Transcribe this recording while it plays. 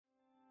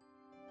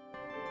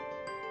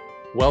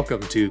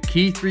Welcome to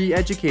Key 3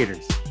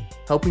 Educators,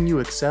 helping you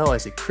excel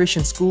as a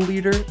Christian school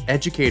leader,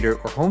 educator,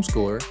 or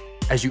homeschooler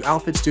as you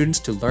outfit students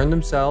to learn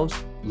themselves,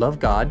 love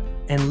God,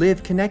 and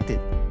live connected.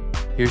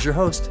 Here's your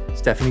host,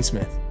 Stephanie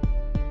Smith.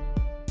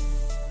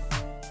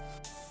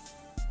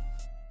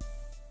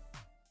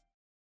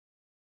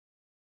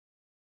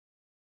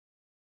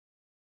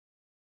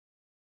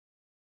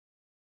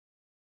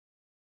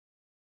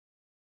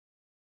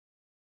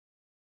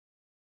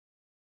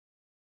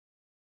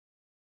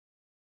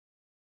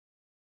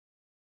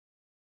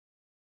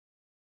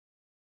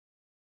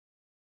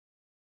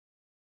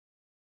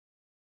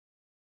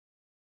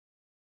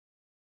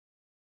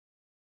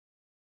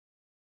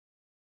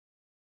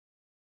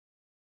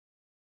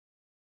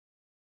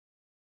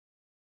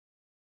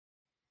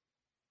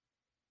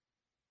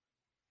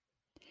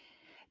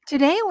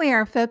 Today, we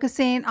are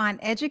focusing on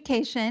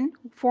education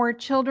for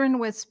children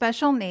with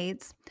special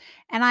needs,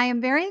 and I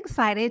am very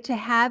excited to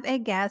have a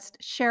guest,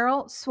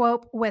 Cheryl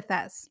Swope, with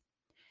us.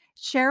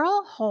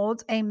 Cheryl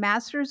holds a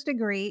master's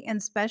degree in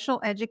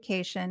special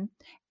education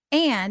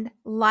and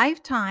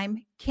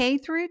lifetime K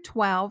through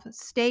 12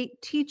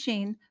 state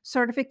teaching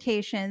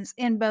certifications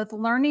in both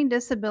learning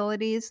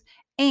disabilities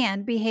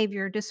and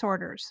behavior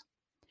disorders.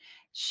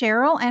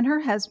 Cheryl and her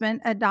husband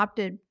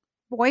adopted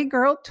boy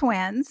girl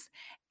twins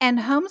and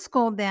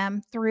homeschooled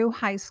them through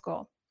high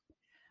school.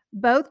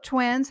 Both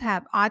twins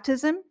have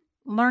autism,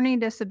 learning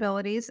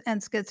disabilities,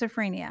 and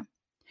schizophrenia.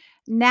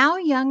 Now,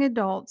 young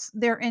adults,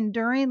 their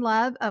enduring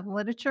love of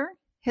literature,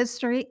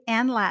 history,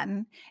 and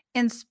Latin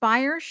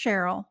inspire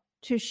Cheryl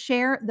to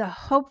share the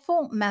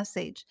hopeful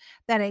message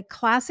that a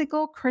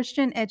classical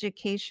Christian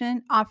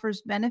education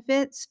offers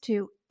benefits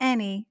to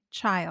any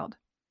child.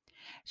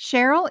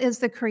 Cheryl is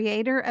the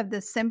creator of the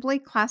Simply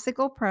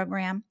Classical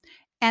program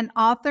and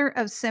author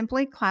of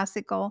Simply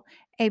Classical,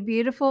 A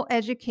Beautiful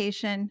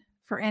Education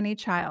for Any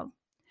Child.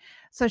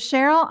 So,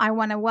 Cheryl, I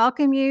want to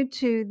welcome you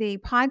to the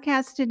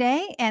podcast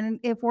today. And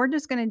if we're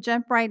just going to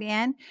jump right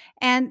in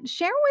and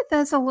share with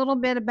us a little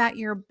bit about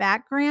your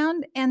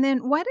background and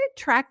then what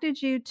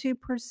attracted you to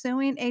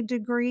pursuing a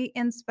degree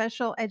in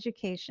special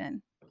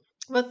education.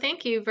 Well,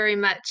 thank you very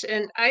much.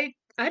 And I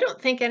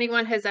don't think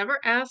anyone has ever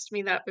asked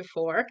me that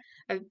before.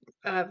 I've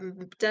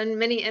done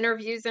many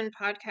interviews and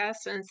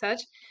podcasts and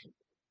such.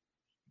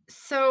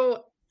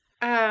 So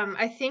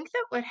I think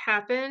that what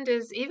happened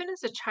is even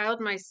as a child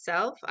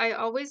myself, I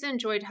always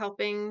enjoyed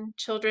helping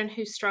children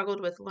who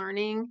struggled with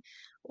learning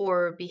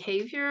or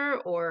behavior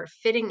or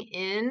fitting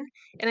in.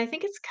 And I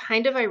think it's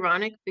kind of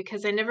ironic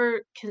because I never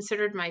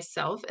considered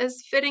myself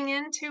as fitting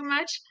in too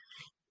much.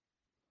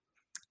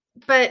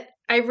 But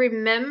I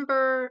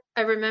remember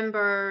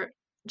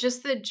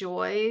just the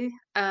joy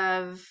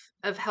of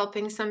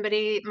helping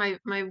somebody. My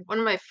one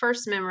of my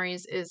first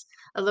memories is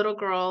a little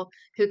girl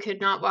who could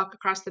not walk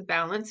across the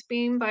balance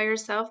beam by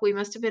herself. We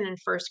must have been in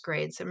first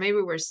grade, so maybe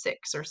we're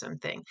 6 or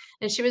something.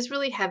 And she was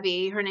really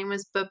heavy. Her name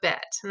was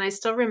Babette, and I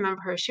still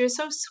remember her. She was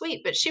so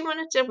sweet, but she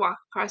wanted to walk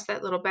across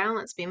that little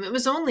balance beam. It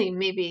was only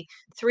maybe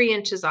 3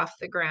 inches off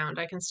the ground.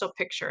 I can still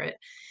picture it.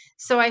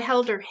 So I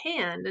held her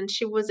hand and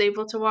she was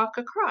able to walk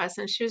across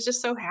and she was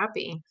just so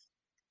happy.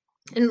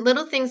 And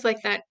little things like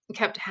that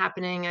kept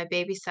happening. I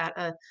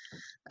babysat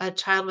a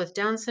child with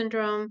Down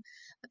syndrome,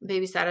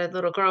 babysat a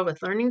little girl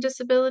with learning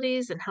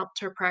disabilities and helped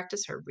her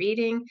practice her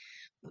reading.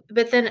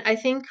 But then I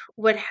think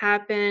what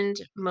happened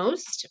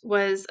most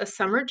was a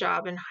summer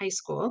job in high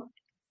school.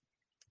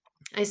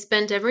 I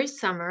spent every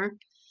summer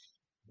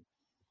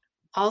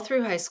all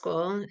through high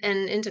school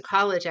and into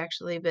college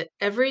actually, but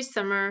every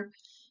summer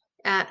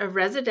at a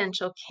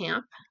residential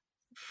camp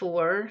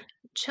for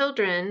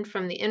children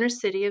from the inner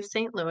city of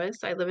St. Louis.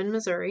 I live in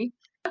Missouri.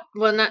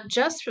 Well, not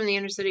just from the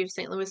inner city of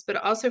St. Louis, but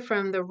also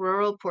from the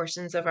rural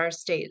portions of our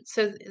state.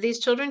 So these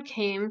children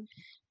came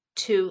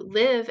to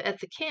live at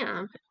the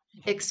camp,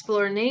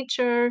 explore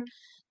nature,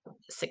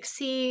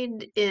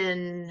 succeed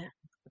in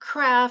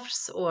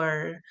crafts,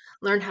 or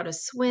learn how to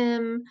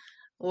swim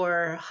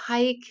or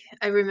hike.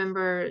 I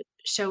remember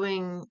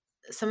showing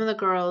some of the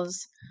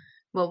girls.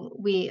 Well,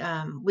 we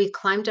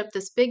climbed up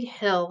this big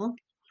hill.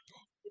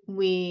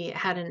 We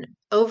had an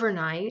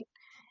overnight,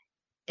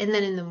 and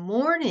then in the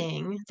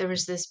morning, there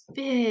was this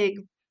big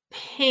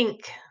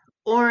pink,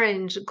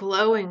 orange,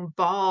 glowing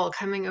ball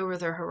coming over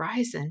the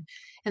horizon,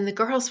 and the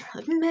girls were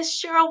like, "Miss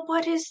Cheryl,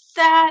 what is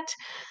that?"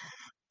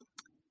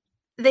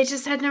 They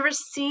just had never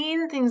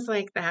seen things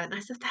like that, and I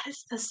said, "That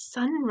is the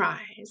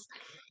sunrise."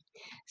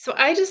 So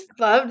I just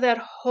loved that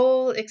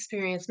whole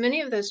experience.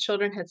 Many of those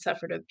children had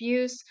suffered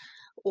abuse,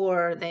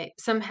 or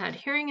some had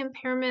hearing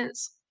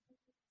impairments,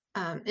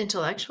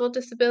 intellectual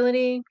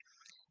disability,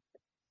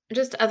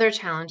 just other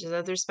challenges,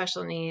 other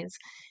special needs,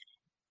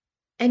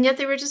 and yet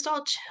they were just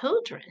all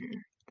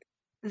children.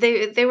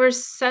 They were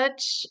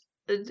such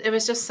it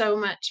was just so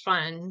much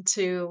fun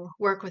to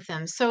work with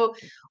them. So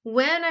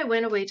when I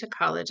went away to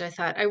college, I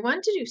thought I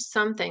want to do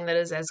something that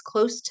is as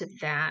close to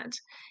that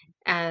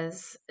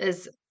as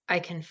I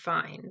can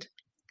find.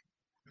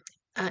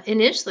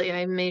 Initially,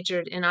 I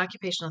majored in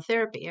occupational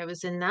therapy. I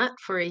was in that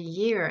for a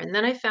year, and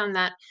then I found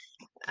that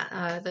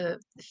The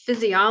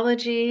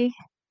physiology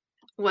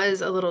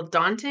was a little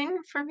daunting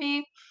for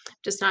me,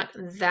 just not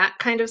that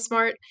kind of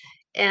smart.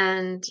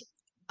 And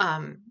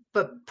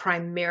but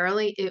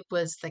primarily it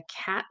was the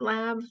cat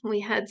lab. We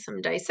had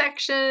some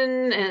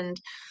dissection and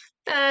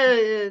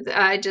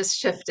I just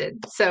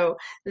shifted. So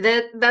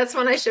that's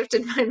when I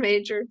shifted my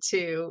major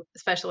to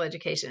special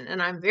education.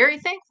 And I'm very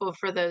thankful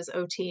for those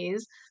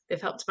OTs.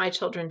 They've helped my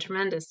children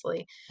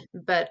tremendously.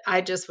 But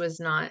I just was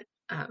not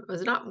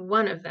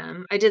one of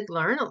them. I did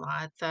learn a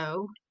lot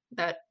though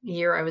that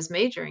year I was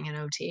majoring in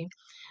OT.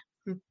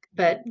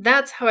 But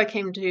that's how I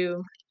came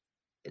to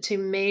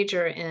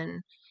major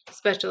in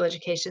special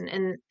education.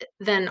 And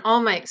then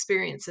all my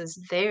experiences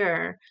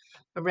there,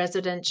 a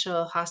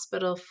residential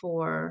hospital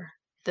for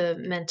the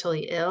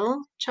mentally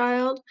ill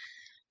child.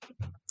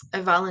 I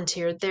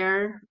volunteered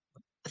there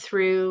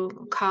through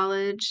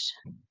college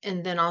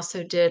and then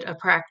also did a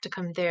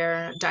practicum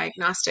there,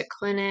 diagnostic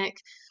clinic,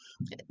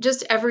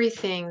 just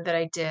everything that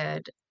I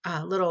did,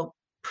 a little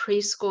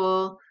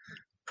preschool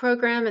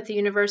program at the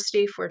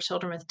university for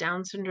children with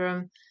Down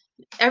syndrome.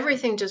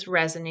 Everything just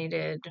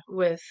resonated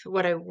with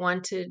what I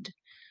wanted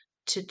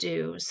to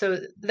do. So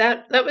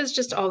that was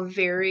just all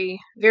very,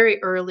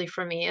 very early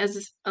for me,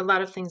 as a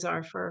lot of things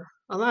are for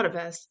a lot of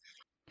us.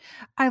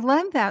 I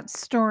love that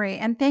story.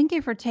 And thank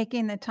you for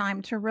taking the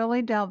time to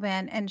really delve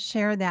in and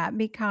share that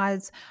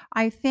because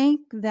I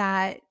think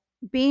that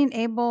being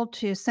able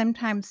to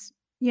sometimes,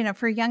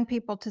 for young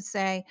people to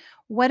say,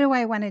 what do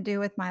I want to do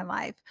with my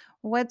life?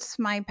 What's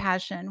my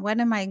passion?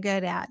 What am I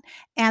good at?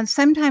 And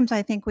sometimes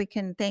I think we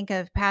can think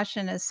of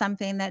passion as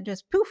something that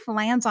just poof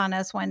lands on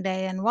us one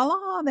day and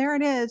voila, there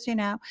it is.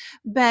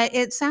 But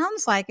it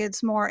sounds like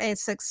it's more a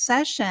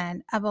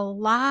succession of a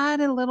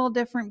lot of little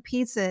different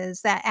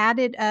pieces that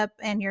added up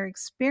and your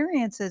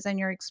experiences and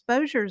your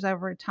exposures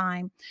over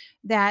time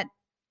that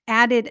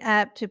added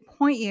up to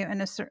point you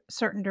in a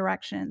certain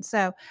direction.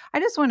 So I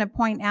just want to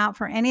point out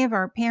for any of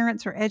our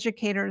parents or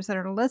educators that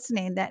are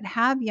listening that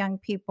have young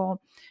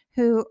people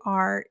who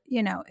are,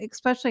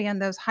 especially in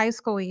those high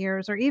school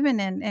years or even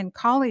in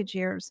college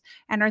years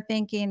and are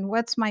thinking,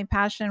 what's my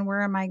passion?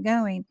 Where am I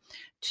going?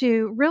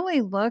 To really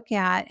look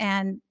at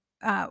and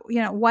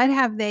what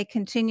have they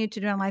continued to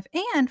do in life?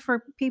 And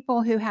for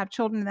people who have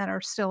children that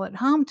are still at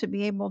home to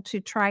be able to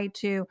try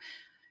to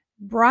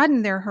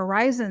broaden their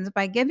horizons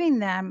by giving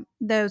them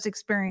those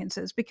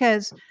experiences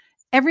because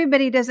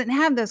everybody doesn't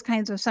have those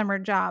kinds of summer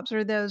jobs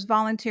or those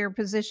volunteer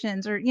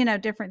positions or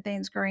different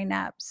things growing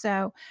up.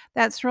 So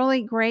that's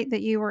really great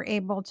that you were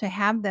able to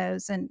have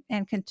those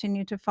and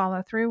continue to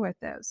follow through with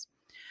those.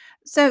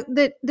 So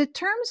the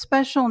term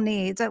special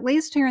needs, at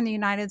least here in the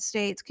United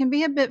States, can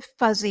be a bit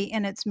fuzzy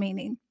in its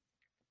meaning.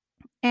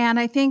 And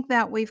I think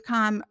that we've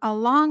come a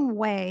long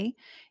way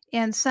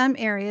in some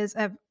areas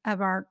of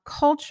our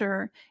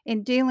culture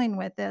in dealing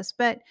with this.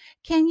 But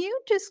can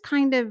you just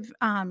kind of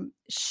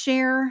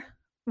share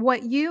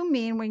what you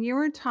mean when you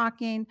were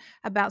talking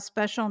about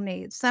special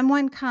needs?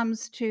 Someone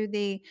comes to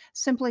the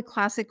Simply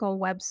Classical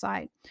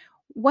website.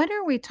 What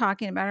are we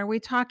talking about? Are we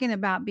talking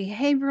about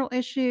behavioral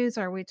issues?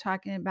 Are we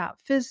talking about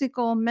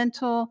physical,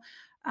 mental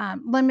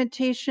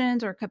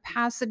limitations or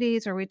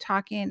capacities? Are we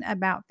talking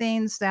about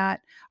things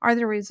that are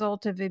the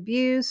result of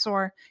abuse?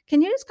 Or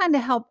can you just kind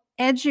of help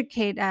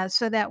educate us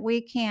so that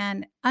we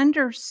can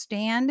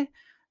understand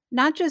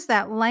not just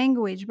that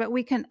language, but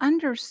we can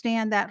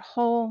understand that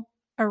whole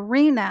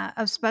arena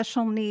of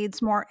special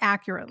needs more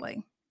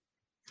accurately?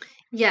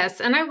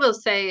 Yes, and I will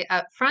say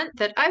up front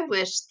that I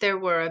wish there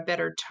were a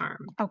better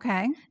term.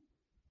 Okay.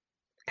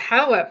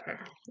 However,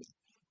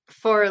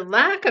 for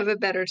lack of a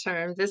better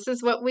term, this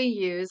is what we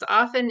use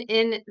often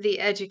in the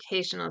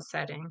educational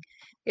setting.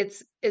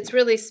 It's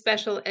really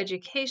special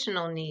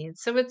educational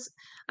needs. So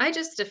I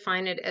just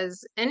define it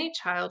as any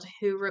child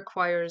who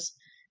requires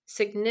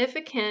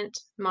significant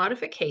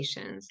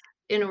modifications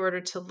in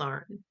order to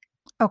learn.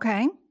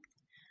 Okay.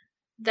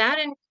 That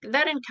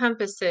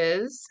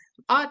encompasses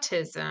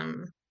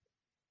autism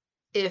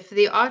if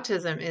the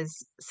autism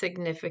is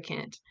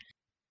significant.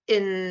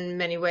 In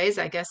many ways,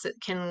 I guess it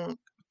can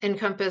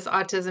encompass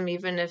autism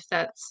even if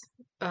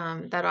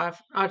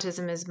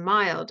autism is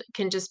mild. It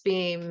can just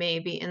be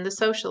maybe in the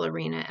social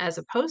arena as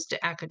opposed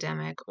to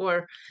academic,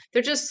 or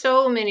there're just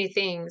so many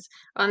things.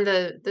 On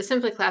the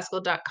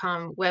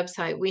simplyclassical.com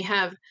website, we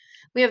have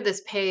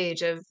this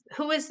page of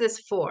who is this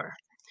for?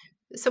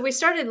 So we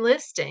started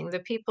listing the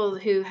people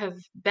who have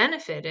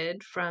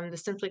benefited from the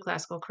Simply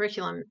Classical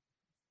curriculum,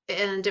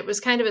 and it was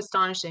kind of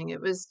astonishing.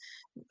 It was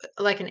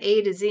like an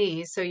A to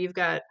Z. So you've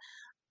got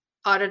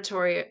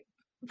auditory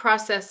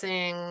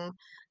processing,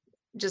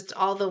 just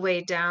all the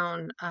way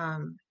down,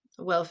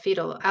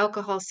 fetal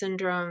alcohol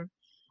syndrome,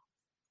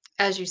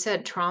 as you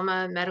said,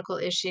 trauma, medical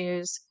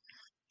issues,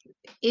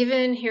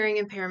 even hearing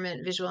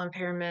impairment, visual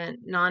impairment,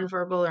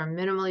 nonverbal or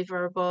minimally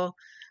verbal.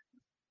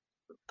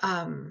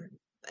 Um,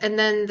 and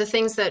then the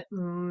things that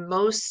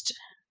most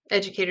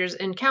educators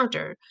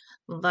encounter,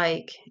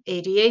 like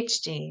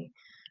ADHD,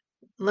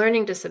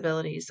 learning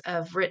disabilities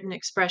of written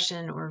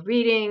expression or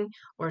reading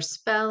or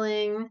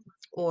spelling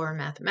or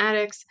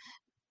mathematics.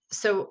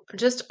 So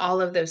just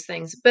all of those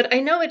things. But I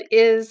know it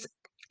is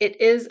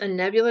a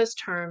nebulous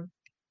term,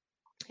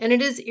 and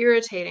it is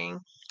irritating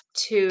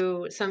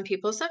to some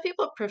people. Some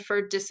people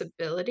prefer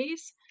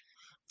disabilities,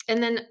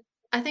 and then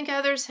I think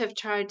others have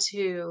tried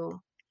to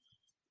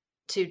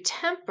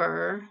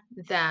temper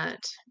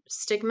that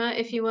stigma,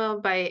 if you will,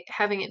 by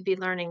having it be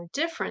learning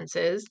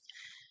differences.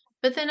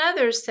 But then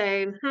others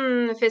say,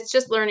 if it's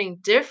just learning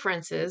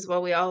differences,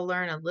 well, we all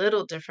learn a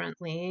little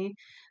differently.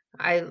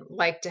 I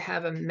like to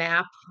have a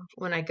map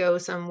when I go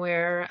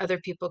somewhere. Other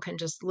people can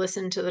just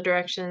listen to the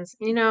directions.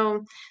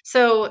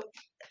 So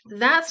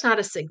that's not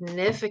a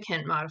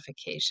significant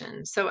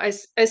modification. So I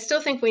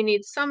still think we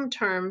need some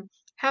term.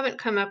 Haven't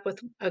come up with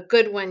a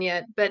good one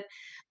yet, but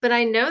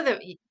I know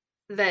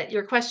that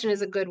your question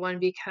is a good one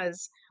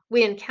because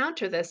we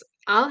encounter this.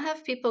 I'll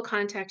have people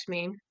contact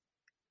me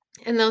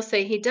and they'll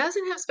say he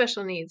doesn't have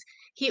special needs.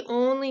 He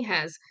only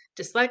has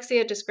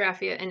dyslexia,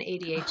 dysgraphia, and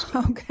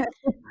ADHD. Okay.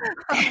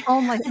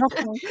 Only,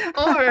 okay.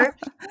 or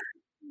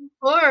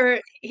or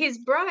he's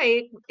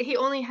bright. He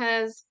only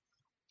has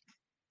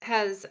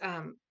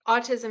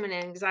autism and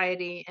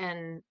anxiety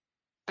and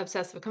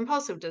obsessive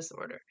compulsive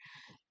disorder.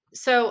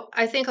 So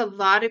I think a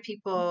lot of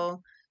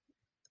people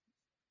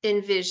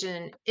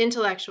envision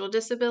intellectual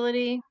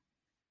disability,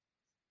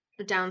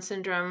 Down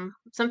syndrome,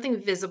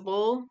 something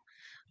visible,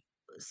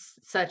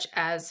 such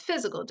as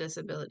physical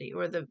disability,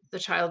 or the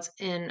child's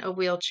in a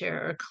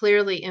wheelchair or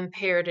clearly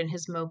impaired in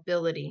his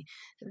mobility.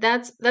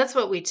 That's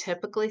what we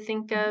typically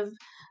think of,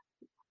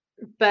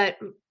 but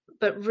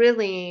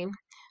really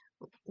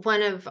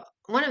one of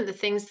the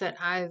things that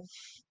I've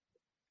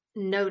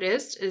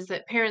noticed is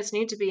that parents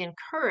need to be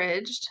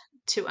encouraged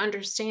to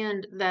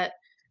understand that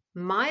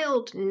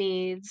mild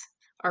needs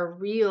are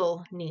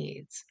real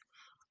needs.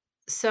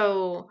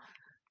 So,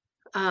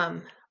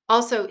 um,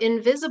 also,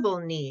 invisible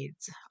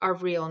needs are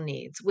real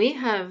needs. We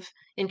have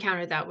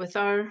encountered that with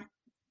our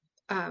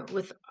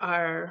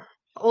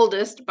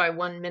oldest by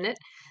 1 minute,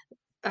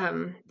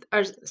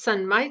 our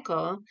son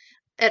Michael.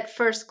 At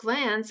first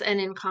glance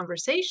and in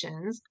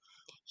conversations,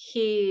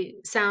 he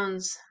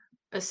sounds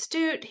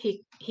astute.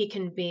 He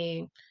can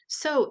be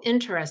so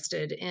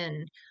interested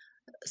in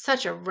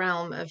such a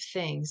realm of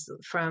things,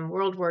 from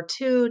World War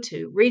II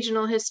to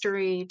regional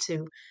history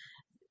to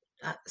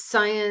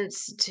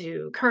science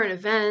to current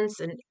events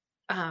and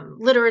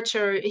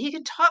literature. He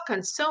could talk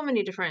on so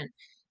many different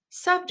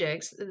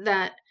subjects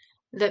that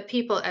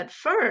people at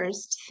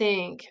first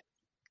think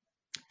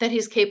that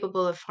he's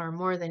capable of far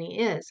more than he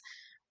is.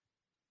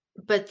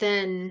 But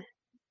then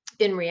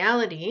in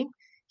reality,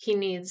 he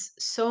needs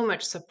so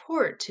much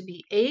support to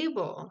be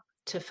able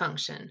to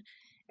function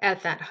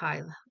at that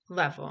high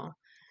level.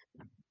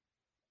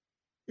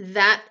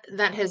 That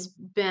has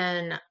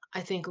been,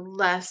 I think,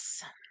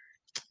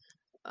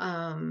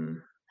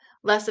 um,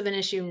 less of an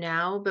issue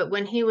now. But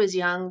when he was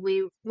young,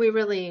 we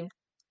really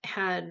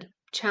had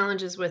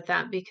challenges with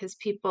that because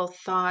people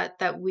thought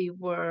that we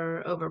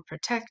were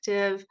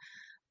overprotective,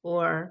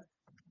 or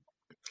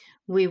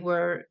we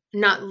were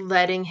not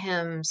letting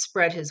him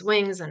spread his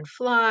wings and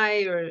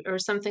fly, or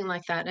something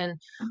like that. And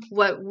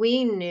what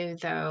we knew,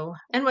 though,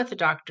 and what the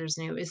doctors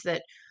knew, is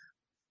that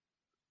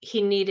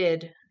he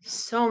needed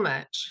so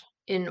much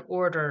in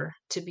order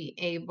to be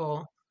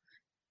able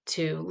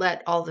to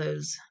let all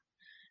those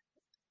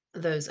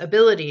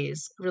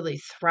abilities really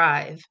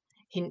thrive.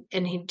 He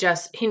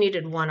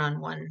needed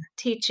one-on-one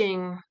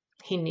teaching.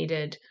 He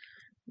needed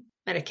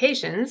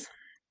medications.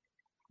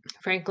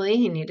 Frankly,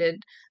 he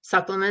needed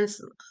supplements,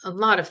 a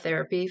lot of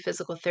therapy,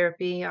 physical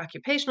therapy,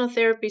 occupational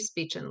therapy,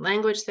 speech and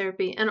language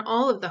therapy, and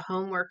all of the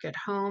homework at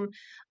home.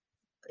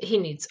 He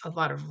needs a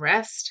lot of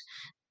rest.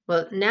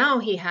 Well, now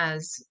he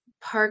has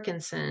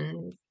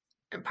Parkinsonism.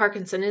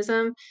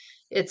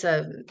 It's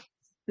a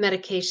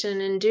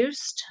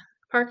medication-induced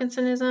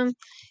Parkinsonism,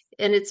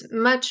 and it's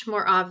much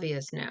more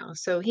obvious now.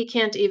 So he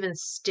can't even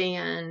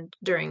stand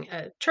during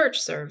a church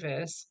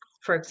service,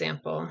 for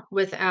example,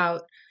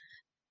 without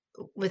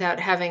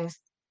having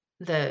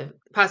the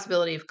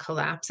possibility of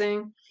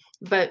collapsing.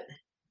 But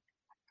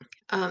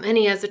and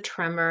he has a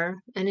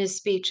tremor, and his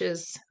speech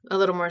is a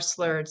little more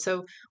slurred.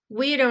 So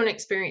we don't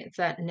experience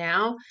that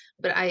now,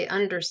 but I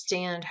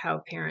understand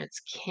how parents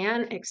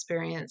can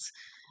experience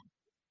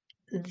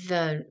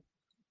the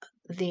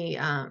the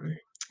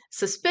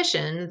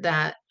suspicion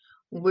that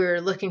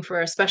we're looking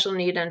for a special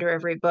need under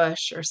every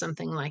bush or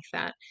something like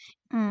that.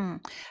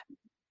 Mm.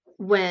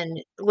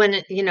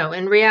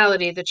 In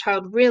reality, the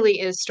child really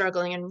is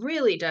struggling and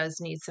really does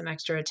need some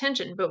extra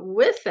attention. But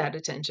with that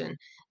attention,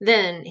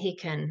 then he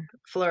can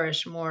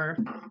flourish more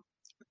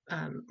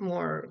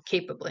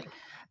capably.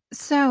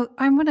 So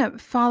I'm going to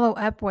follow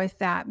up with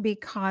that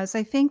because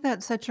I think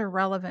that's such a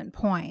relevant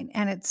point,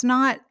 and it's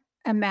not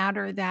a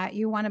matter that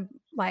you want to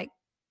like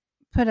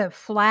put a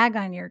flag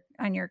on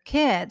your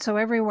kid, so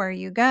everywhere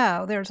you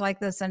go, there's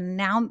like this an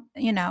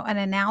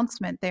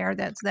announcement there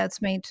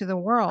that's made to the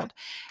world.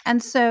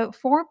 And so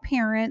for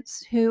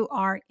parents who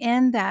are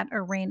in that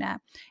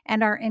arena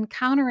and are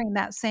encountering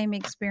that same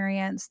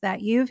experience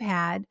that you've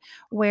had,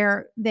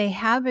 where they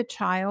have a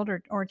child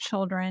or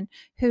children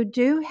who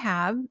do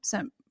have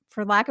some,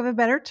 for lack of a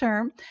better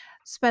term,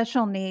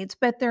 special needs,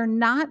 but they're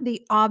not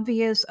the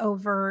obvious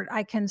overt,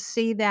 I can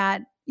see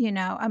that,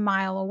 a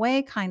mile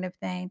away kind of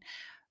thing.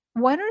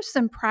 What are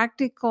some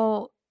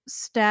practical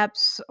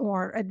steps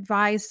or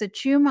advice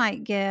that you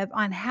might give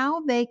on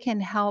how they can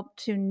help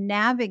to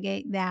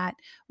navigate that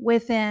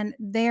within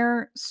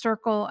their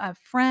circle of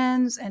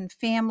friends and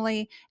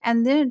family,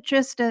 and then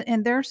just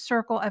in their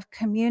circle of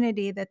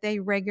community that they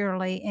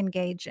regularly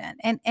engage in,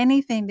 and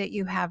anything that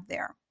you have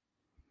there?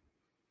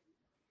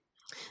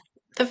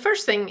 The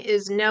first thing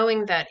is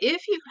knowing that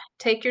if you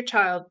take your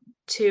child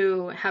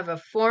to have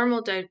a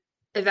formal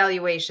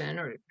evaluation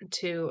or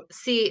to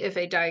see if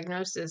a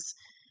diagnosis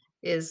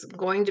is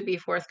going to be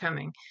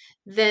forthcoming,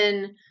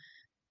 then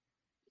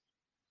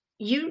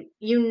you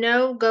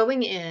know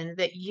going in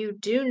that you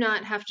do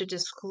not have to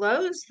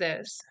disclose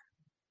this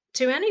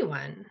to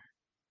anyone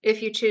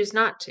if you choose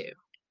not to.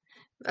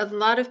 A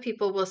lot of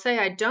people will say,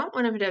 I don't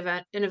want him to have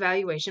an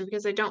evaluation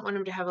because I don't want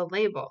him to have a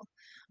label.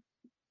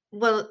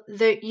 Well,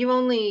 you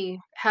only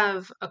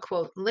have a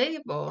quote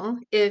label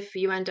if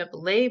you end up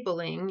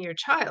labeling your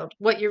child.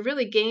 What you're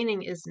really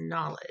gaining is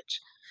knowledge.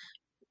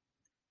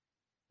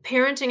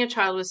 Parenting a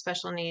child with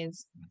special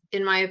needs,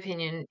 in my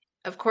opinion,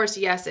 of course,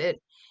 yes, it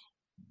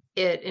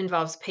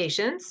involves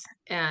patience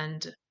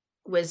and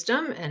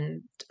wisdom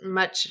and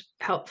much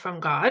help from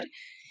God.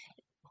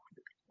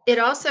 It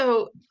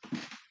also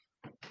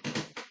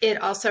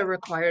it also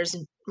requires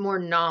more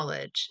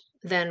knowledge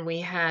than we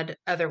had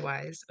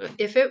otherwise.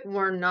 If it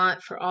were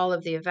not for all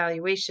of the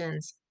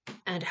evaluations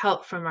and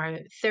help from our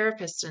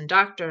therapists and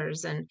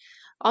doctors and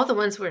all the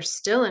ones we're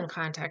still in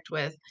contact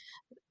with,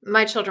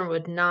 my children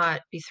would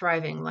not be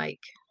thriving like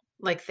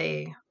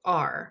they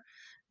are.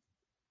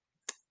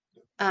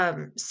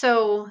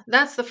 So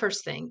that's the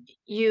first thing.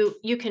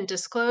 You can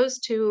disclose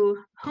to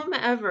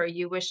whomever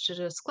you wish to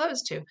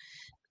disclose to.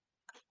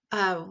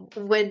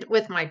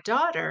 With my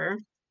daughter,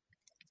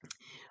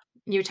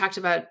 you talked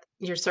about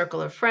your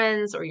circle of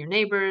friends or your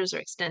neighbors or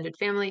extended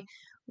family.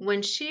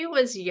 When she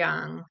was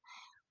young,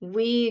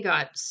 we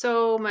got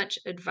so much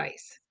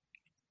advice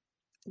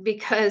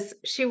because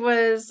she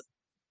was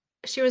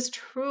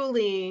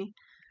truly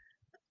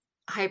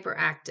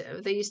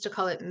hyperactive. They used to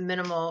call it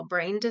minimal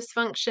brain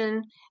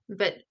dysfunction,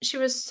 but she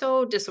was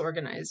so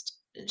disorganized.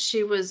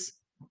 She was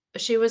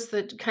she was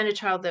the kind of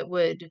child that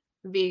would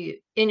be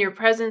in your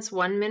presence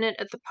 1 minute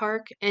at the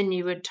park and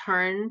you would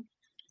turn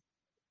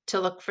to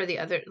look for the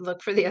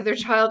other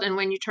child, and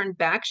when you turned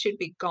back, she'd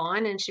be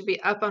gone, and she'd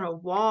be up on a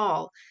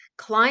wall,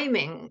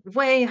 climbing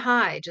way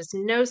high, just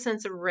no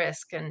sense of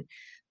risk, and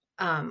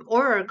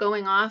or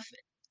going off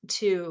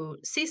to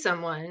see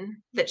someone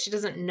that she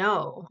doesn't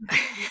know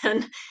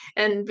and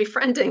and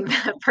befriending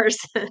that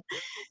person.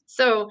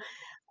 So,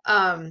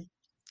 um,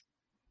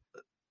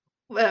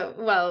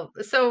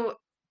 so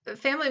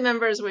family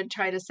members would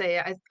try to say,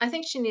 I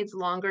think she needs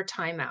longer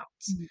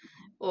timeouts. Mhm.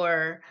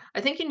 Or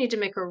I think you need to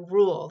make a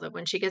rule that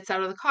when she gets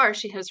out of the car,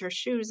 she has her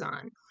shoes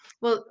on.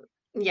 Well,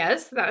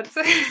 yes, that's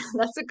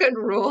that's a good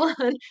rule.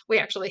 And we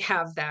actually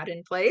have that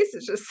in place.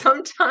 It's just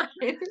sometimes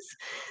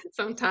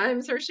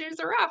her shoes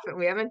are off and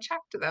we haven't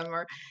checked them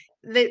or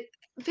they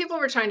people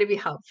were trying to be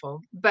helpful,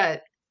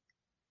 but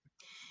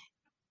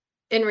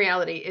in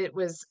reality it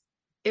was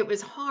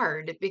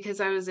hard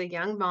because I was a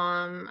young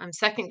mom. I'm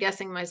second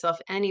guessing myself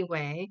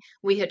anyway.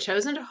 We had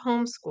chosen to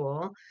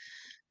homeschool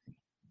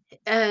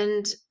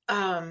and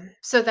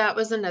so that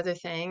was another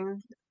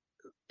thing.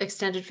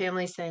 Extended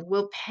family saying,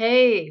 "We'll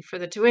pay for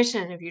the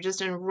tuition if you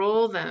just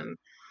enroll them."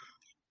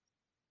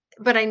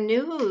 But I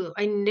knew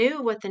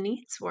what the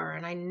needs were,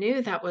 and I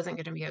knew that wasn't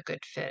gonna be a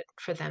good fit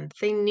for them.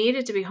 They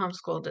needed to be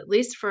homeschooled at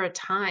least for a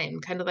time,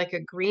 kind of like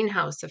a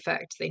greenhouse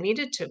effect. They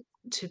needed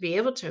to be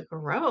able to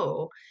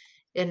grow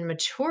and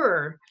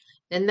mature,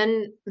 and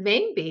then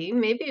maybe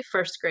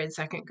 1st grade,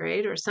 2nd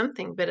grade, or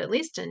something, but at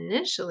least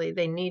initially,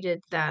 they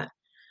needed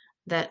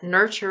that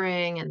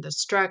nurturing and the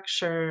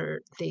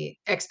structure, the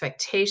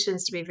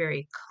expectations to be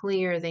very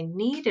clear. They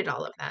needed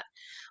all of that.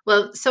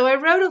 Well, so I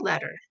wrote a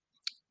letter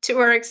to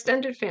our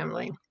extended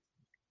family.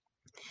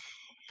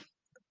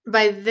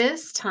 By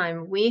this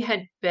time, we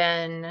had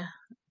been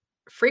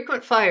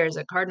frequent flyers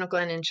at Cardinal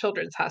Glennon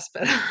Children's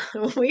Hospital.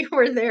 We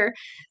were there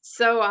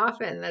so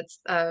often. That's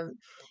a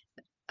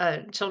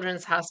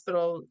children's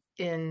hospital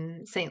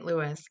in St.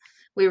 Louis.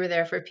 We were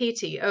there for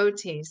PT,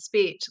 OT,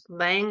 speech,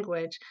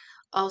 language,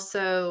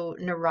 also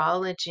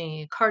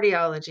neurology,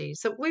 cardiology.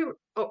 So we were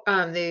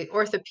the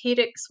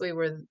orthopedics.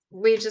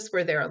 We just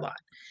were there a lot.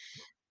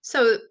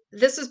 So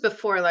this is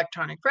before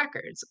electronic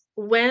records.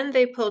 When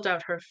they pulled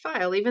out her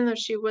file, even though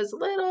she was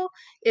little,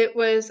 it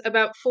was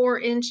about 4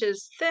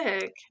 inches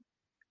thick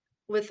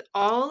with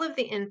all of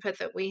the input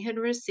that we had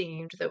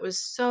received that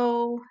was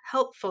so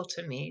helpful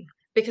to me.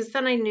 because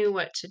then I knew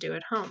what to do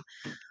at home.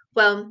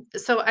 Well,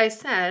 so I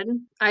said,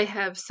 I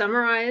have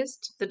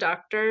summarized the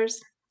doctor's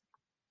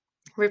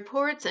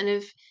reports, and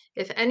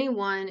if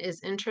anyone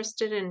is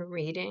interested in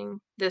reading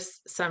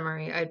this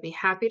summary, I'd be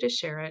happy to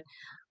share it.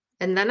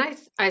 And then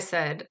I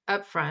said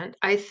up front,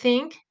 I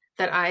think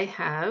that I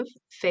have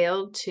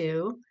failed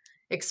to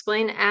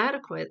explain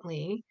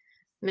adequately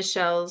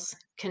Michelle's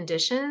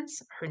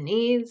conditions, her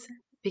needs,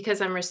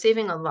 because I'm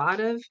receiving a lot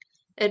of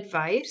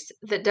advice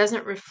that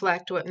doesn't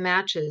reflect what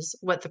matches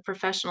what the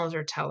professionals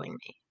are telling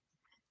me.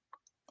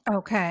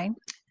 Okay.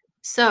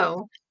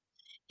 So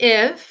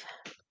if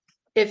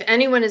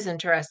anyone is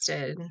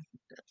interested,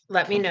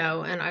 let me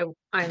know, and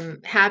I'm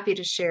happy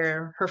to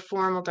share her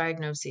formal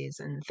diagnoses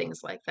and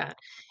things like that.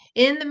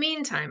 In the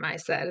meantime, I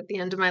said at the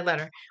end of my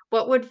letter,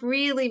 what would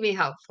really be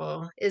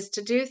helpful is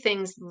to do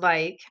things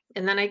like,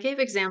 and then I gave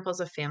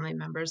examples of family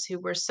members who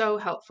were so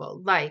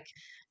helpful, like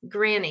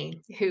Granny,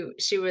 who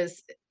she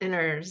was in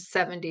her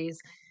 70s.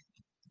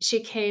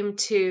 She came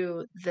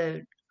to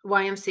the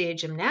YMCA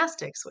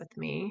gymnastics with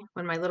me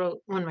when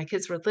my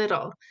kids were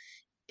little.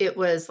 It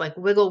was like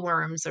wiggle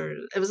worms, or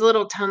it was a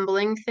little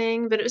tumbling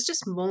thing, but it was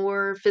just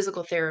more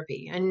physical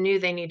therapy. I knew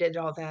they needed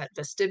all that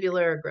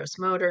vestibular, gross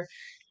motor,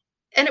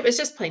 and it was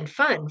just plain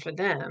fun for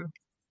them.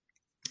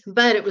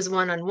 But it was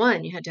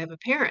one-on-one. You had to have a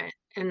parent,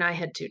 and I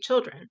had 2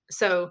 children.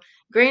 So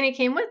Granny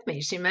came with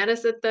me. She met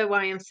us at the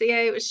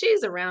YMCA.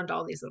 She's around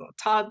all these little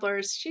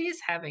toddlers. She's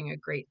having a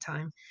great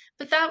time.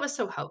 But that was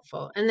so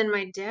helpful. And then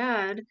my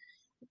dad,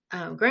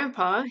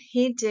 grandpa,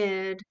 he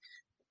did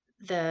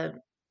the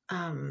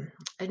I'm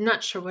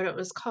not sure what it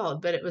was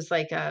called, but it was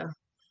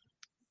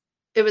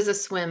a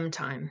swim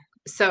time.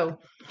 So,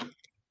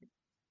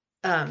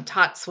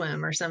 tot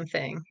swim or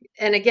something.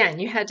 And again,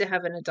 you had to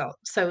have an adult.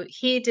 So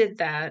he did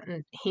that,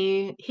 and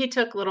he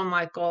took little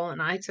Michael and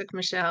I took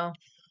Michelle,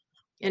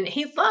 and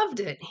he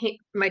loved it.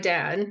 My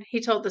dad, he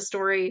told the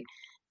story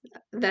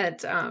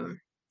that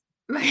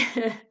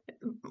my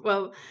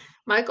well,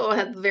 Michael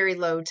had very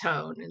low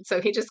tone, and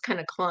so he just kind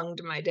of clung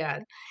to my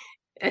dad.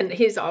 And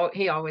he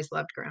always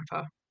loved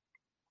grandpa.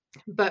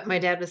 But my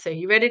dad would say,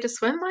 "You ready to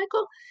swim,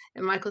 Michael?"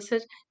 And Michael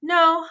said,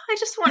 "No, I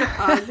just want a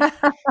hug."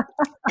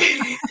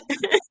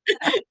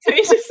 So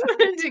he just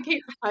wanted to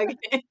keep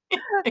hugging.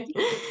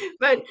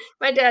 But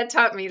my dad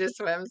taught me to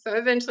swim, so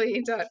eventually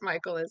he taught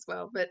Michael as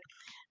well. But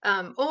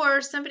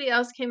or somebody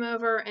else came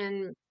over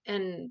and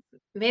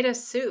made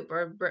us soup,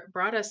 or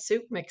brought us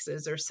soup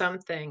mixes or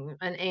something,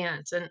 an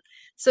aunt. And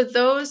so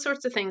those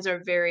sorts of things are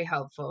very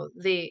helpful.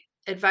 The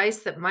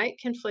advice that might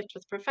conflict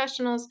with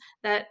professionals,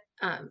 that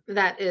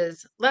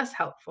is less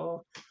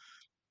helpful,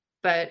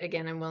 but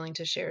again, I'm willing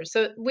to share.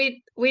 So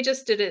we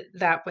just did it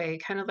that way,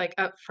 kind of like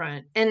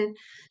upfront. And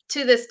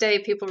to this day,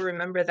 people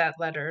remember that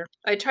letter.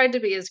 I tried to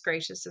be as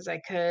gracious as I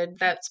could.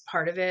 That's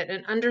part of it,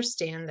 and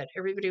understand that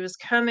everybody was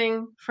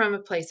coming from a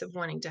place of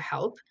wanting to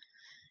help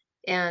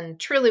and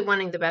truly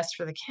wanting the best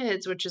for the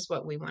kids, which is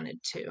what we wanted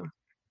to.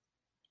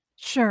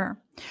 Sure.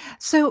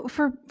 So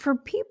for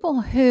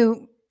people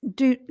who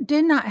did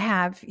not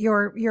have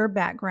your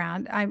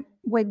background, I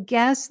would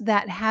guess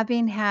that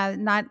having had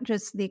not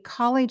just the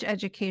college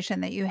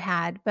education that you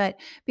had, but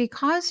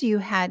because you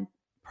had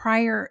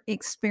prior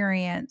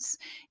experience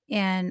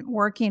in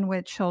working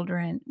with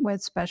children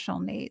with special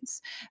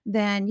needs,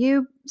 then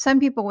some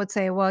people would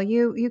say, well,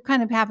 you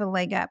kind of have a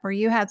leg up, or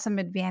you had some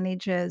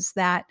advantages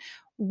that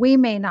we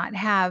may not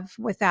have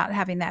without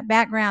having that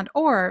background,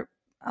 or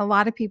a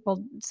lot of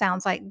people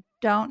sounds like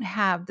don't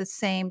have the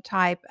same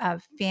type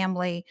of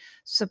family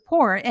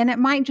support, and it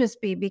might just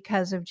be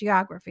because of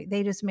geography.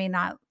 They just may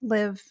not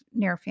live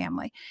near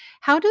family.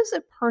 How does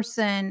a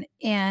person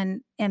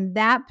in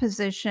that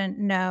position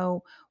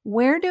know,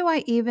 where do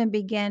I even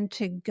begin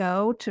to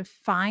go to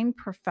find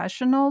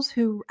professionals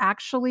who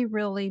actually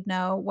really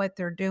know what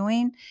they're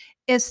doing,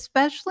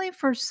 especially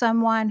for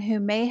someone who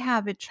may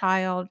have a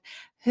child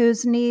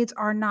whose needs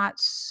are not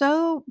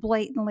so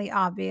blatantly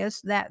obvious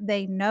that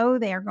they know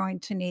they are going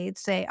to need,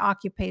 say,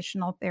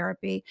 occupational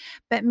therapy,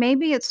 but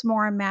maybe it's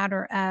more a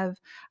matter of,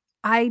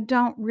 I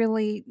don't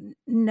really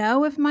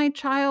know if my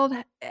child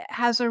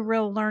has a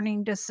real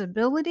learning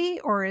disability,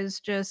 or is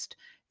just,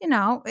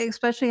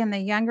 especially in the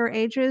younger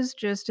ages,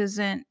 just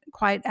isn't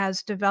quite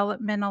as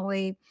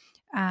developmentally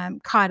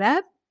caught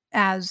up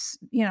as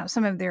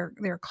some of their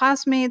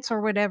classmates or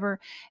whatever.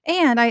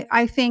 And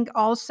I think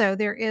also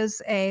there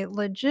is a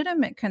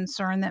legitimate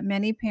concern that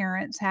many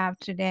parents have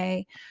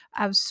today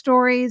of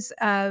stories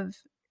of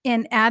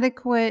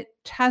inadequate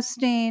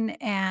testing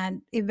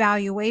and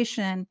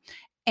evaluation,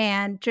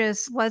 and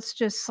let's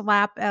just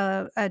slap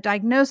a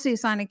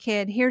diagnosis on a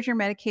kid. Here's your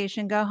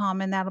medication, go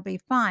home, and that'll be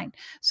fine.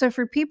 So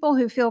for people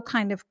who feel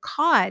kind of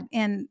caught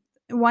in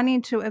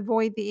wanting to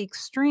avoid the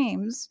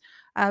extremes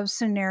of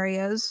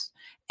scenarios,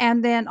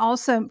 and then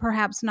also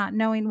perhaps not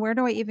knowing, where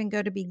do I even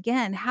go to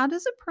begin? How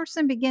does a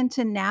person begin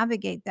to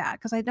navigate that?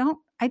 Because I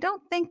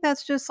don't think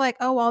that's just like,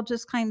 oh, I'll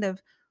just kind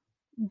of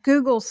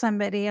Google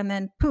somebody and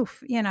then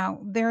poof,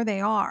 there they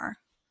are.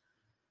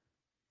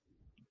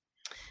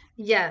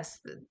 Yes,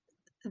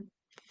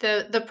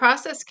 The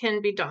process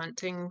can be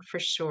daunting for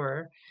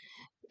sure,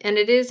 and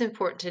it is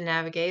important to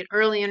navigate.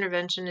 Early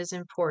intervention is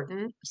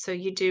important, so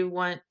you do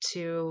want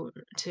to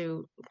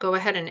go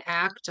ahead and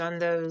act on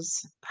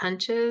those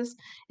hunches,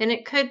 and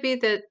it could be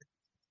that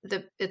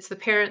it's the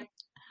parent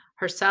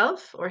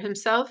herself or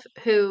himself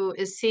who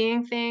is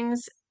seeing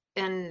things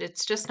and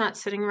it's just not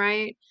sitting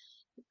right.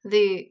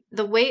 The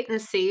wait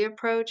and see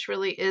approach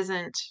really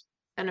isn't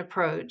an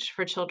approach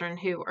for children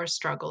who are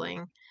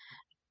struggling,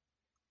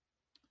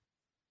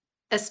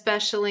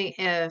 especially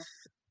if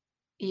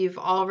you've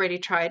already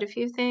tried a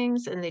few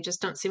things and they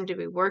just don't seem to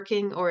be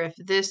working, or if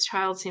this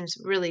child seems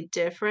really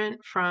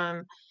different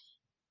from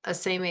a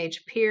same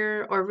age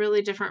peer or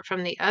really different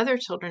from the other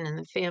children in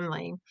the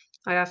family.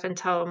 I often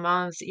tell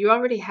moms, you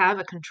already have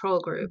a control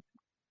group.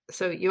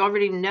 So you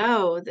already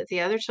know that the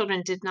other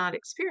children did not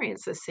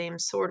experience the same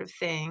sort of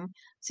thing.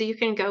 So you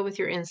can go with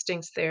your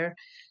instincts there.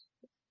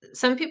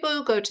 Some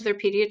people go to their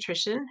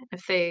pediatrician.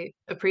 If they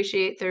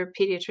appreciate their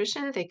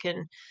pediatrician, they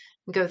can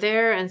go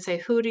there and say,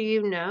 who do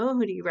you know?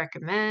 Who do you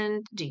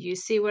recommend? Do you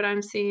see what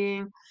I'm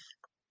seeing?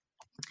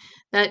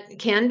 That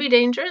can be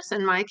dangerous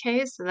in my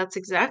case. That's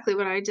exactly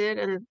what I did.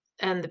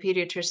 And the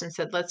pediatrician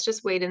said, let's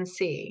just wait and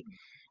see.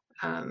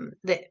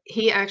 That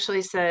he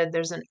actually said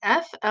there's an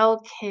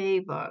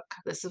FLK book.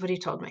 This is what he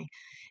told me.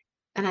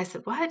 And I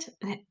said, what?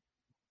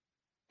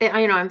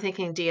 I'm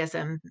thinking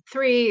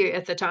DSM-3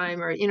 at the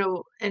time, or,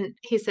 and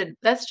he said,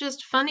 "That's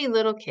just funny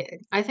little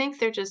kid. I think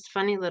they're just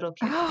funny little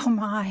Oh kids."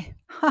 my.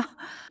 I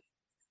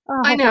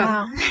Oh, know.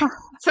 wow.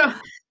 So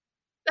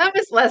that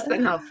was less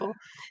than helpful.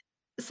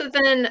 So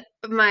then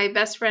my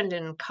best friend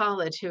in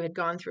college who had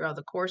gone through all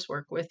the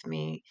coursework with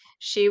me,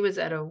 she was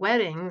at a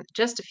wedding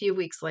just a few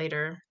weeks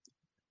later,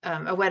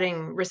 a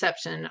wedding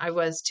reception I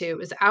was too. It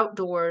was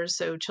outdoors,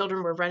 so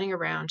children were running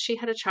around. She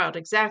had a child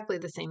exactly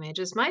the same age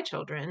as my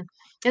children.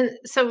 And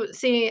so,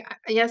 see,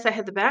 yes, I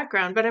had the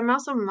background, but I'm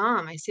also a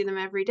mom. I see them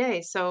every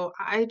day. So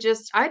I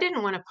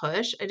didn't want to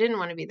push. I didn't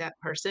want to be that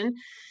person.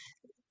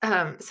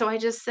 So I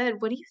just said,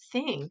 what do you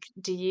think?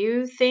 Do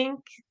you think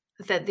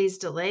that these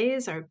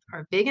delays are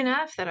big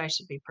enough that I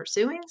should be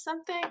pursuing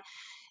something?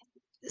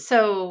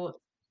 So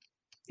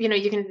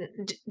you can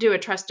do a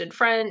trusted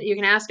friend. You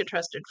can ask a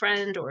trusted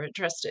friend or a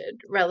trusted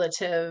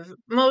relative.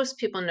 Most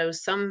people know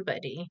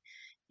somebody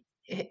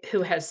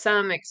who has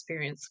some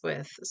experience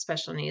with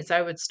special needs.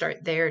 I would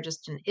start there,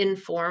 just an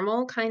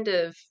informal kind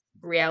of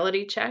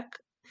reality check,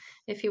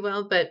 if you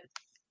will. But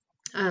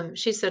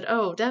she said,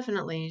 "Oh,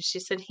 definitely." She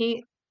said,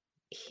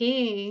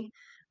 "He,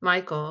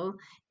 Michael,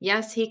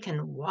 yes, he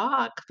can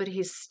walk, but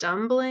he's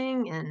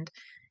stumbling and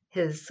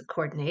his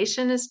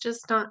coordination is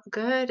just not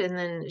good." And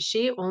then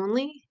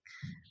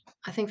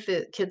I think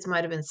the kids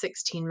might have been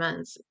 16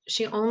 months.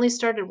 She only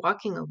started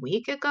walking a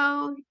week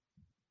ago.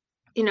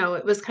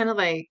 It was kind of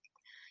like,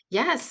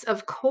 yes,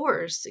 of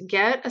course,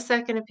 get a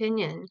second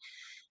opinion,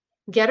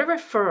 get a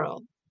referral,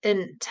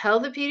 and tell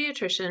the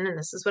pediatrician, and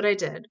this is what I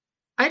did.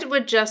 I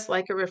would just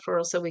like a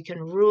referral so we can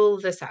rule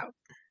this out.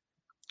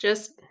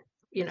 Just,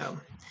 you know,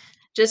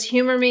 just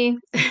humor me,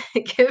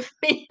 give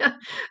me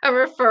a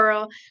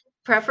referral,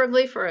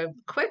 preferably for a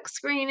quick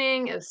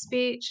screening of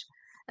speech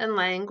and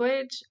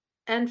language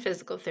and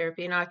physical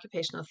therapy and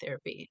occupational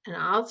therapy. And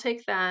I'll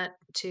take that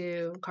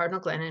to Cardinal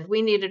Glennon.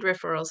 We needed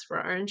referrals for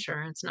our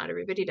insurance. Not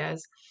everybody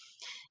does.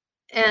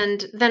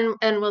 And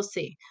we'll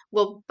see.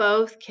 Well,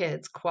 both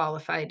kids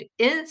qualified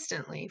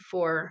instantly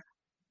for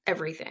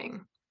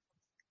everything.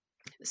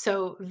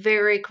 So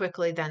very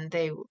quickly then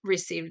they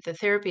received the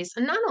therapies.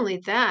 And not only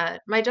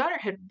that, my daughter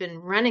had been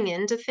running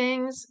into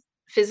things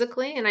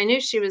physically, and I knew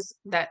she was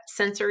that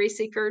sensory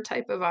seeker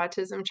type of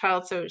autism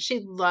child. So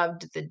she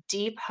loved the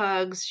deep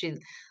hugs. She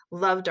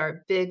loved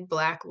our big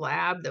black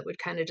lab that would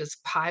kind of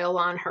just pile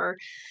on her.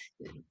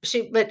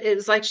 But it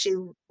was like she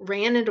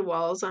ran into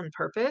walls on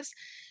purpose.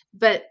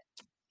 But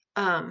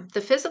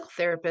the physical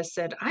therapist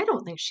said, I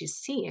don't think she's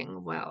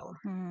seeing well.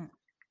 Mm.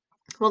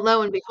 Well,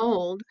 lo and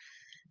behold,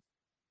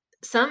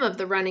 some of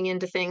the running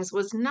into things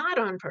was not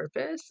on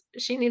purpose.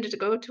 She needed to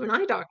go to an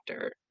eye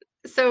doctor.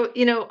 So,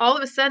 all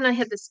of a sudden I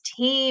had this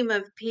team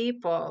of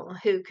people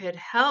who could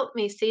help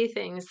me see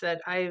things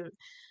that I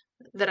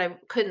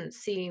couldn't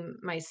see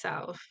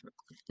myself.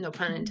 No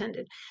pun Mhm.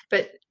 intended.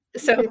 But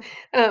so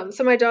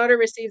my daughter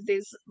received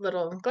these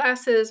little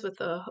glasses with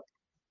the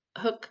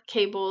hook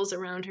cables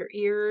around her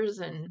ears,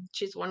 and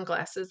she's worn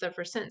glasses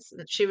ever since.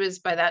 And she was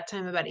by that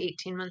time about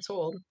 18 months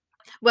old.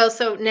 Well,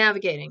 so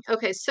navigating.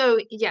 Okay, so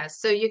yes,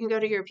 so you can go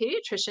to your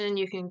pediatrician,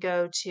 you can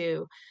go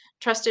to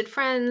trusted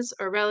friends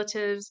or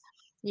relatives.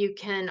 You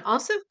can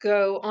also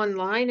go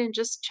online and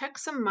just check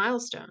some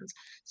milestones.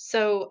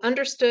 So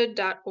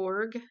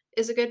understood.org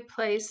is a good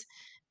place.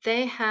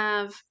 They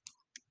have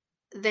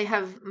they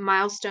have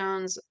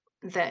milestones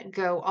that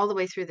go all the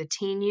way through the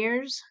teen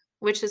years,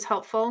 which is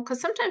helpful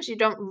because sometimes you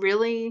don't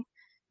really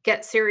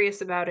get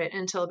serious about it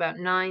until about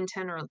 9,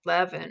 10, or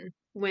 11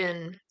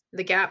 when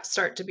the gaps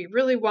start to be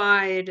really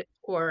wide,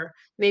 or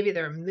maybe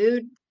there are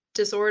mood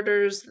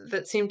disorders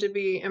that seem to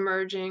be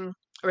emerging,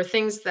 or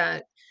things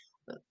that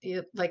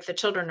like the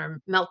children are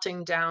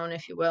melting down,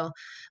 if you will,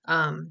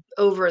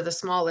 over the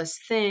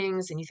smallest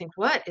things, and you think,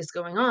 what is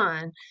going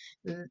on?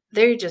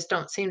 They just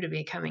don't seem to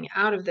be coming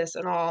out of this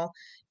at all.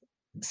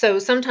 So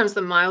sometimes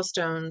the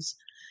milestones,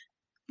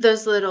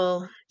 those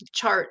little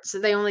charts,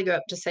 they only go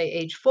up to say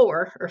age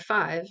 4 or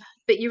 5,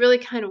 but you really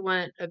kind of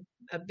want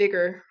a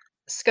bigger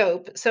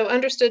scope. So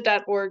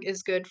understood.org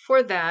is good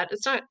for that.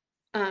 It's not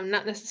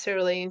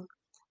necessarily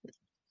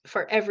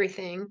for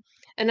everything.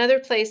 Another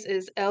place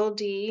is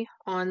LD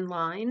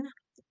Online.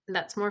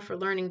 That's more for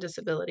learning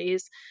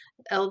disabilities.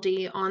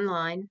 LD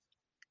Online.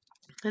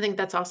 I think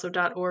that's also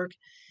 .org.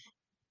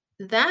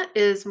 That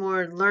is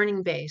more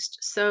learning based.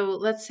 So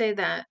let's say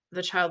that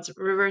the child's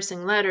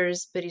reversing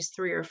letters, but he's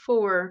 3 or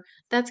 4.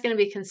 That's going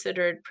to be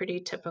considered pretty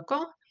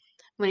typical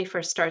when he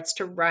first starts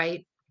to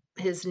write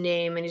his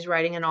name and he's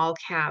writing in all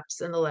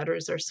caps and the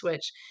letters are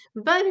switched.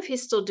 But if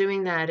he's still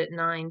doing that at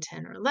 9,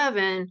 10, or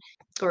 11,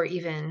 or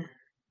even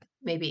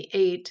maybe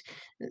 8,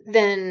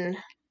 then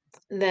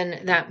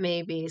that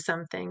may be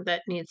something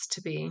that needs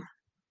to be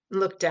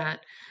looked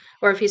at.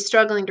 Or if he's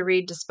struggling to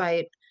read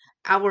despite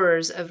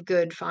hours of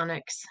good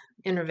phonics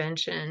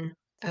intervention.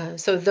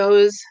 So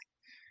those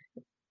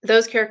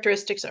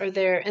characteristics are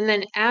there. And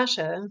then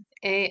ASHA,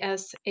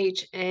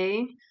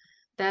 ASHA,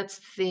 that's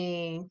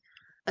the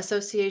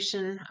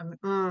association,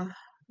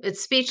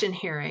 it's speech and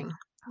hearing,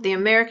 the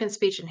American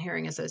Speech and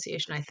Hearing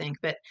Association, I think,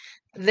 but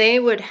they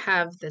would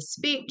have the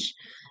speech,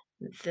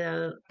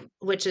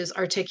 which is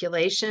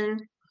articulation,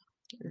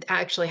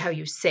 actually how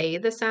you say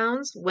the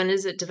sounds. When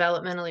is it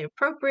developmentally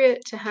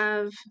appropriate to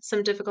have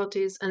some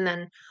difficulties? And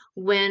then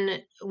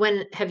when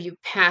have you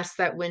passed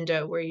that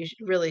window where you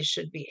really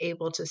should be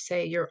able to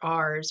say your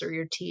R's or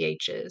your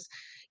THs?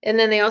 And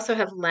then they also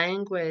have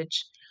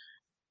language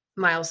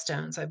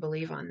milestones, I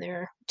believe, on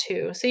there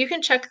too. So you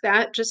can check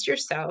that just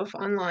yourself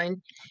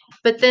online.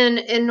 But then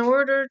in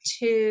order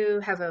to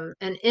have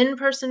an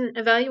in-person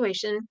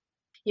evaluation,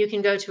 you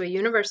can go to a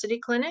university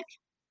clinic.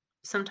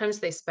 Sometimes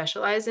they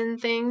specialize in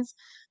things.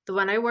 The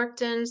one I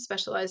worked in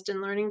specialized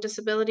in learning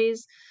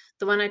disabilities.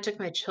 The one I took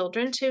my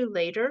children to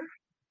later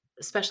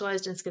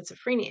specialized in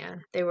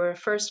schizophrenia. They were a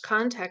first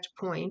contact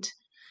point.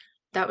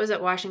 That was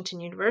at Washington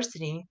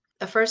University.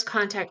 A first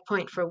contact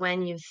point for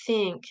when you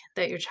think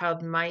that your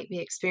child might be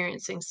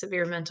experiencing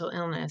severe mental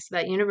illness.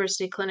 That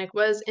university clinic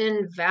was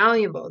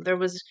invaluable. There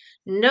was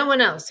no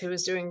one else who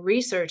was doing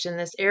research in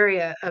this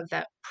area of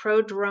that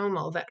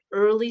prodromal, that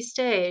early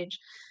stage.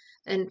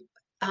 And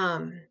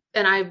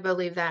I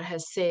believe that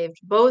has saved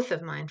both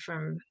of mine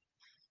from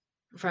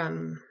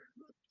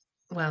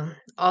well,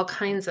 all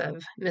kinds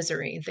of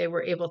misery. They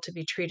were able to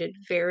be treated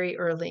very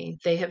early.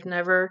 They have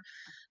never,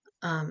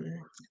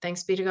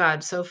 thanks be to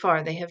God, so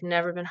far, they have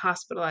never been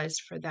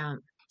hospitalized for that.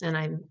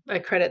 And I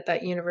credit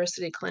that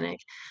university clinic.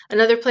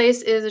 Another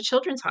place is a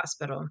children's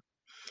hospital.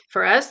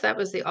 For us, that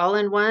was the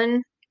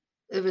all-in-one.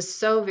 It was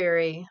so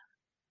very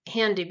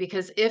handy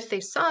because if they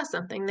saw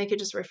something, they could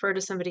just refer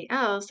to somebody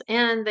else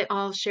and they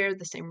all shared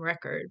the same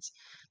records.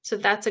 So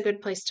that's a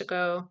good place to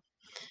go.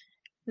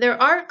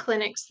 There are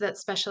clinics that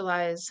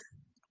specialize,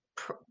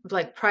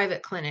 like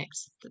private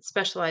clinics that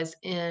specialize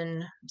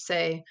in,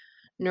 say,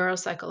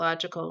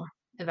 neuropsychological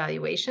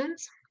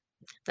evaluations.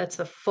 That's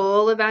the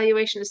full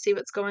evaluation to see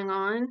what's going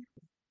on.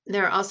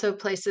 There are also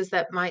places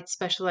that might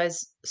specialize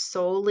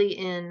solely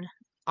in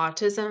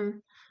autism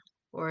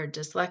or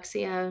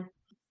dyslexia.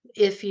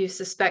 If you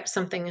suspect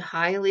something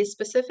highly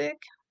specific,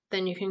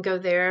 then you can go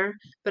there.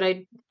 But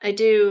I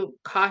do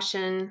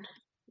caution,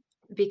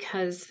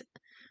 because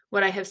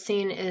what I have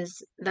seen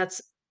is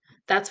that's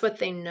what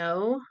they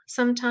know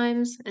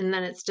sometimes, and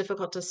then it's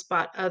difficult to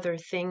spot other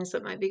things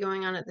that might be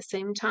going on at the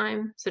same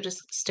time. So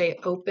just stay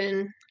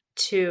open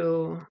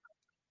to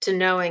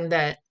knowing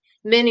that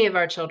many of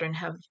our children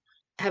have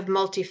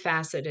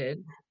multifaceted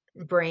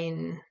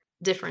brain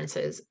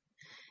differences,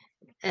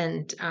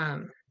 and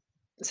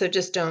so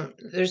just don't.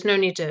 There's no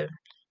need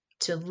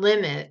to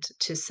limit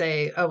to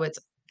say, oh, it's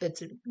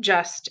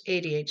just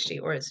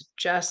ADHD or it's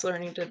just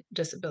learning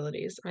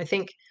disabilities. I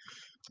think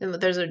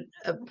there's a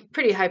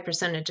pretty high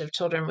percentage of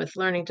children with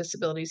learning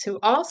disabilities who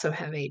also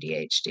have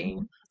ADHD,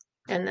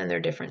 and then there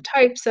are different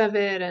types of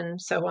it and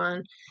so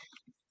on.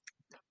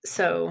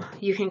 So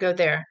you can go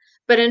there.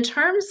 But in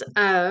terms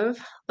of,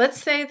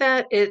 let's say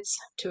that it's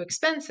too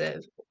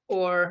expensive,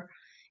 or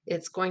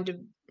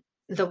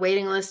the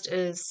waiting list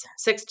is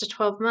 6 to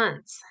 12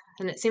 months.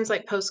 And it seems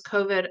like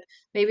post-COVID,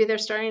 maybe they're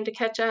starting to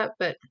catch up,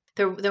 but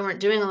they weren't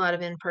doing a lot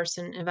of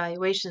in-person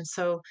evaluations.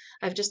 So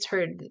I've just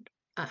heard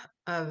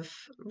of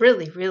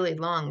really, really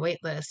long wait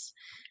lists.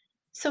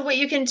 So what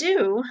you can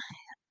do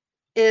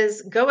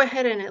is go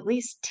ahead and at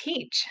least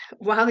teach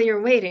while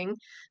you're waiting.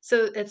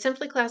 So at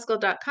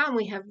simplyclassical.com,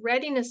 we have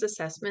readiness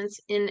assessments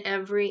in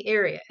every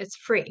area. It's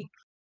free.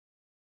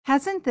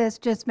 Hasn't this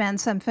just been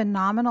some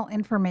phenomenal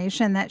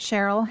information that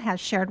Cheryl has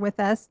shared with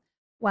us?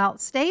 Well,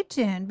 stay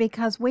tuned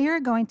because we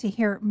are going to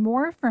hear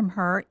more from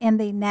her in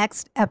the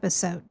next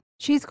episode.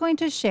 She's going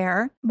to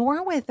share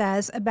more with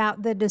us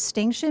about the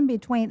distinction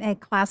between a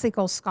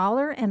classical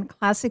scholar and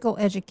classical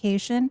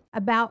education,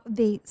 about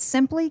the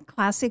Simply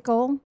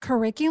Classical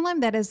curriculum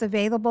that is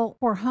available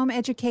for home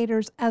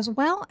educators as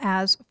well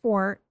as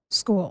for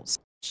schools.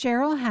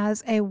 Cheryl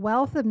has a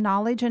wealth of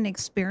knowledge and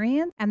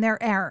experience, and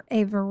there are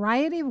a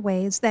variety of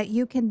ways that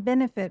you can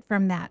benefit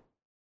from that.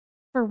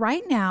 For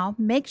right now,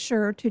 make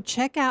sure to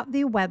check out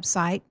the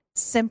website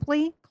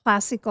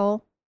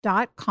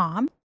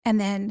simplyclassical.com and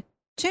then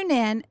tune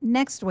in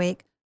next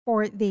week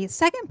for the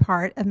second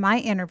part of my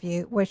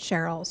interview with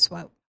Cheryl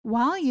Swope.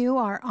 While you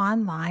are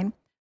online,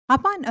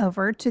 hop on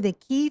over to the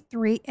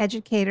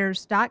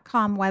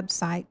key3educators.com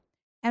website,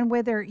 and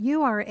whether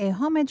you are a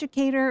home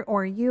educator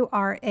or you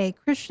are a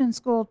Christian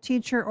school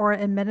teacher or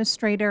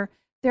administrator,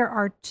 there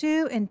are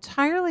 2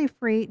 entirely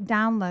free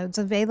downloads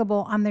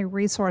available on the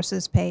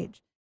resources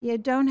page. You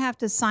don't have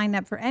to sign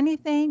up for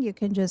anything. You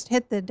can just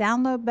hit the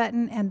download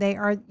button, and they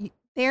are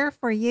there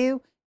for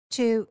you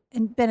to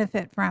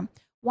benefit from.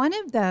 One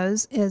of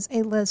those is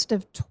a list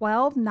of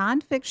 12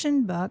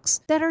 nonfiction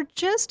books that are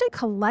just a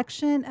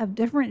collection of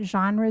different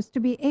genres to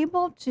be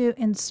able to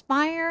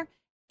inspire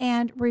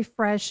and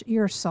refresh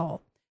your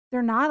soul.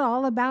 They're not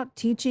all about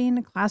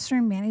teaching,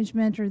 classroom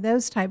management, or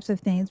those types of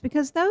things,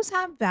 because those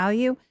have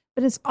value,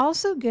 but it's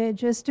also good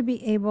just to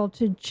be able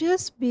to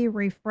just be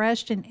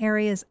refreshed in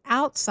areas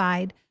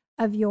outside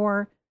of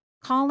your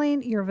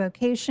calling, your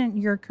vocation,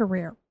 your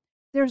career.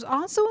 There's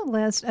also a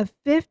list of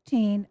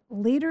 15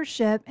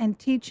 leadership and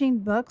teaching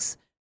books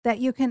that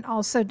you can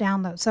also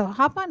download. So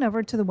hop on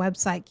over to the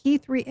website,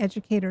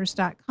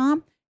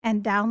 key3educators.com,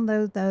 and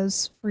download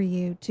those for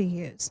you to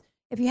use.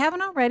 If you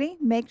haven't already,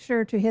 make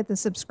sure to hit the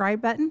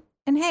subscribe button.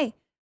 And hey,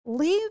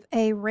 leave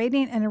a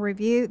rating and a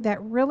review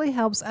that really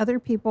helps other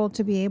people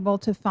to be able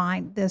to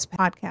find this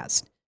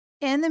podcast.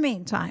 In the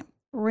meantime,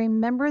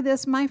 remember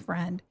this, my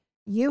friend.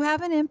 You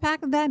have an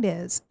impact that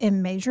is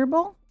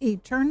immeasurable,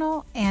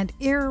 eternal, and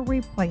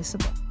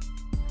irreplaceable.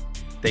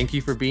 Thank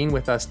you for being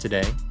with us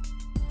today.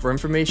 For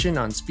information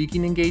on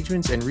speaking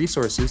engagements and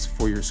resources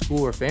for your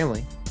school or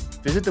family,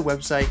 visit the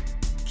website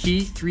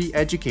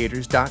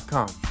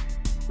key3educators.com.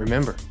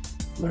 Remember,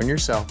 learn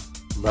yourself,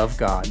 love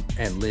God,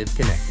 and live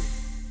connected.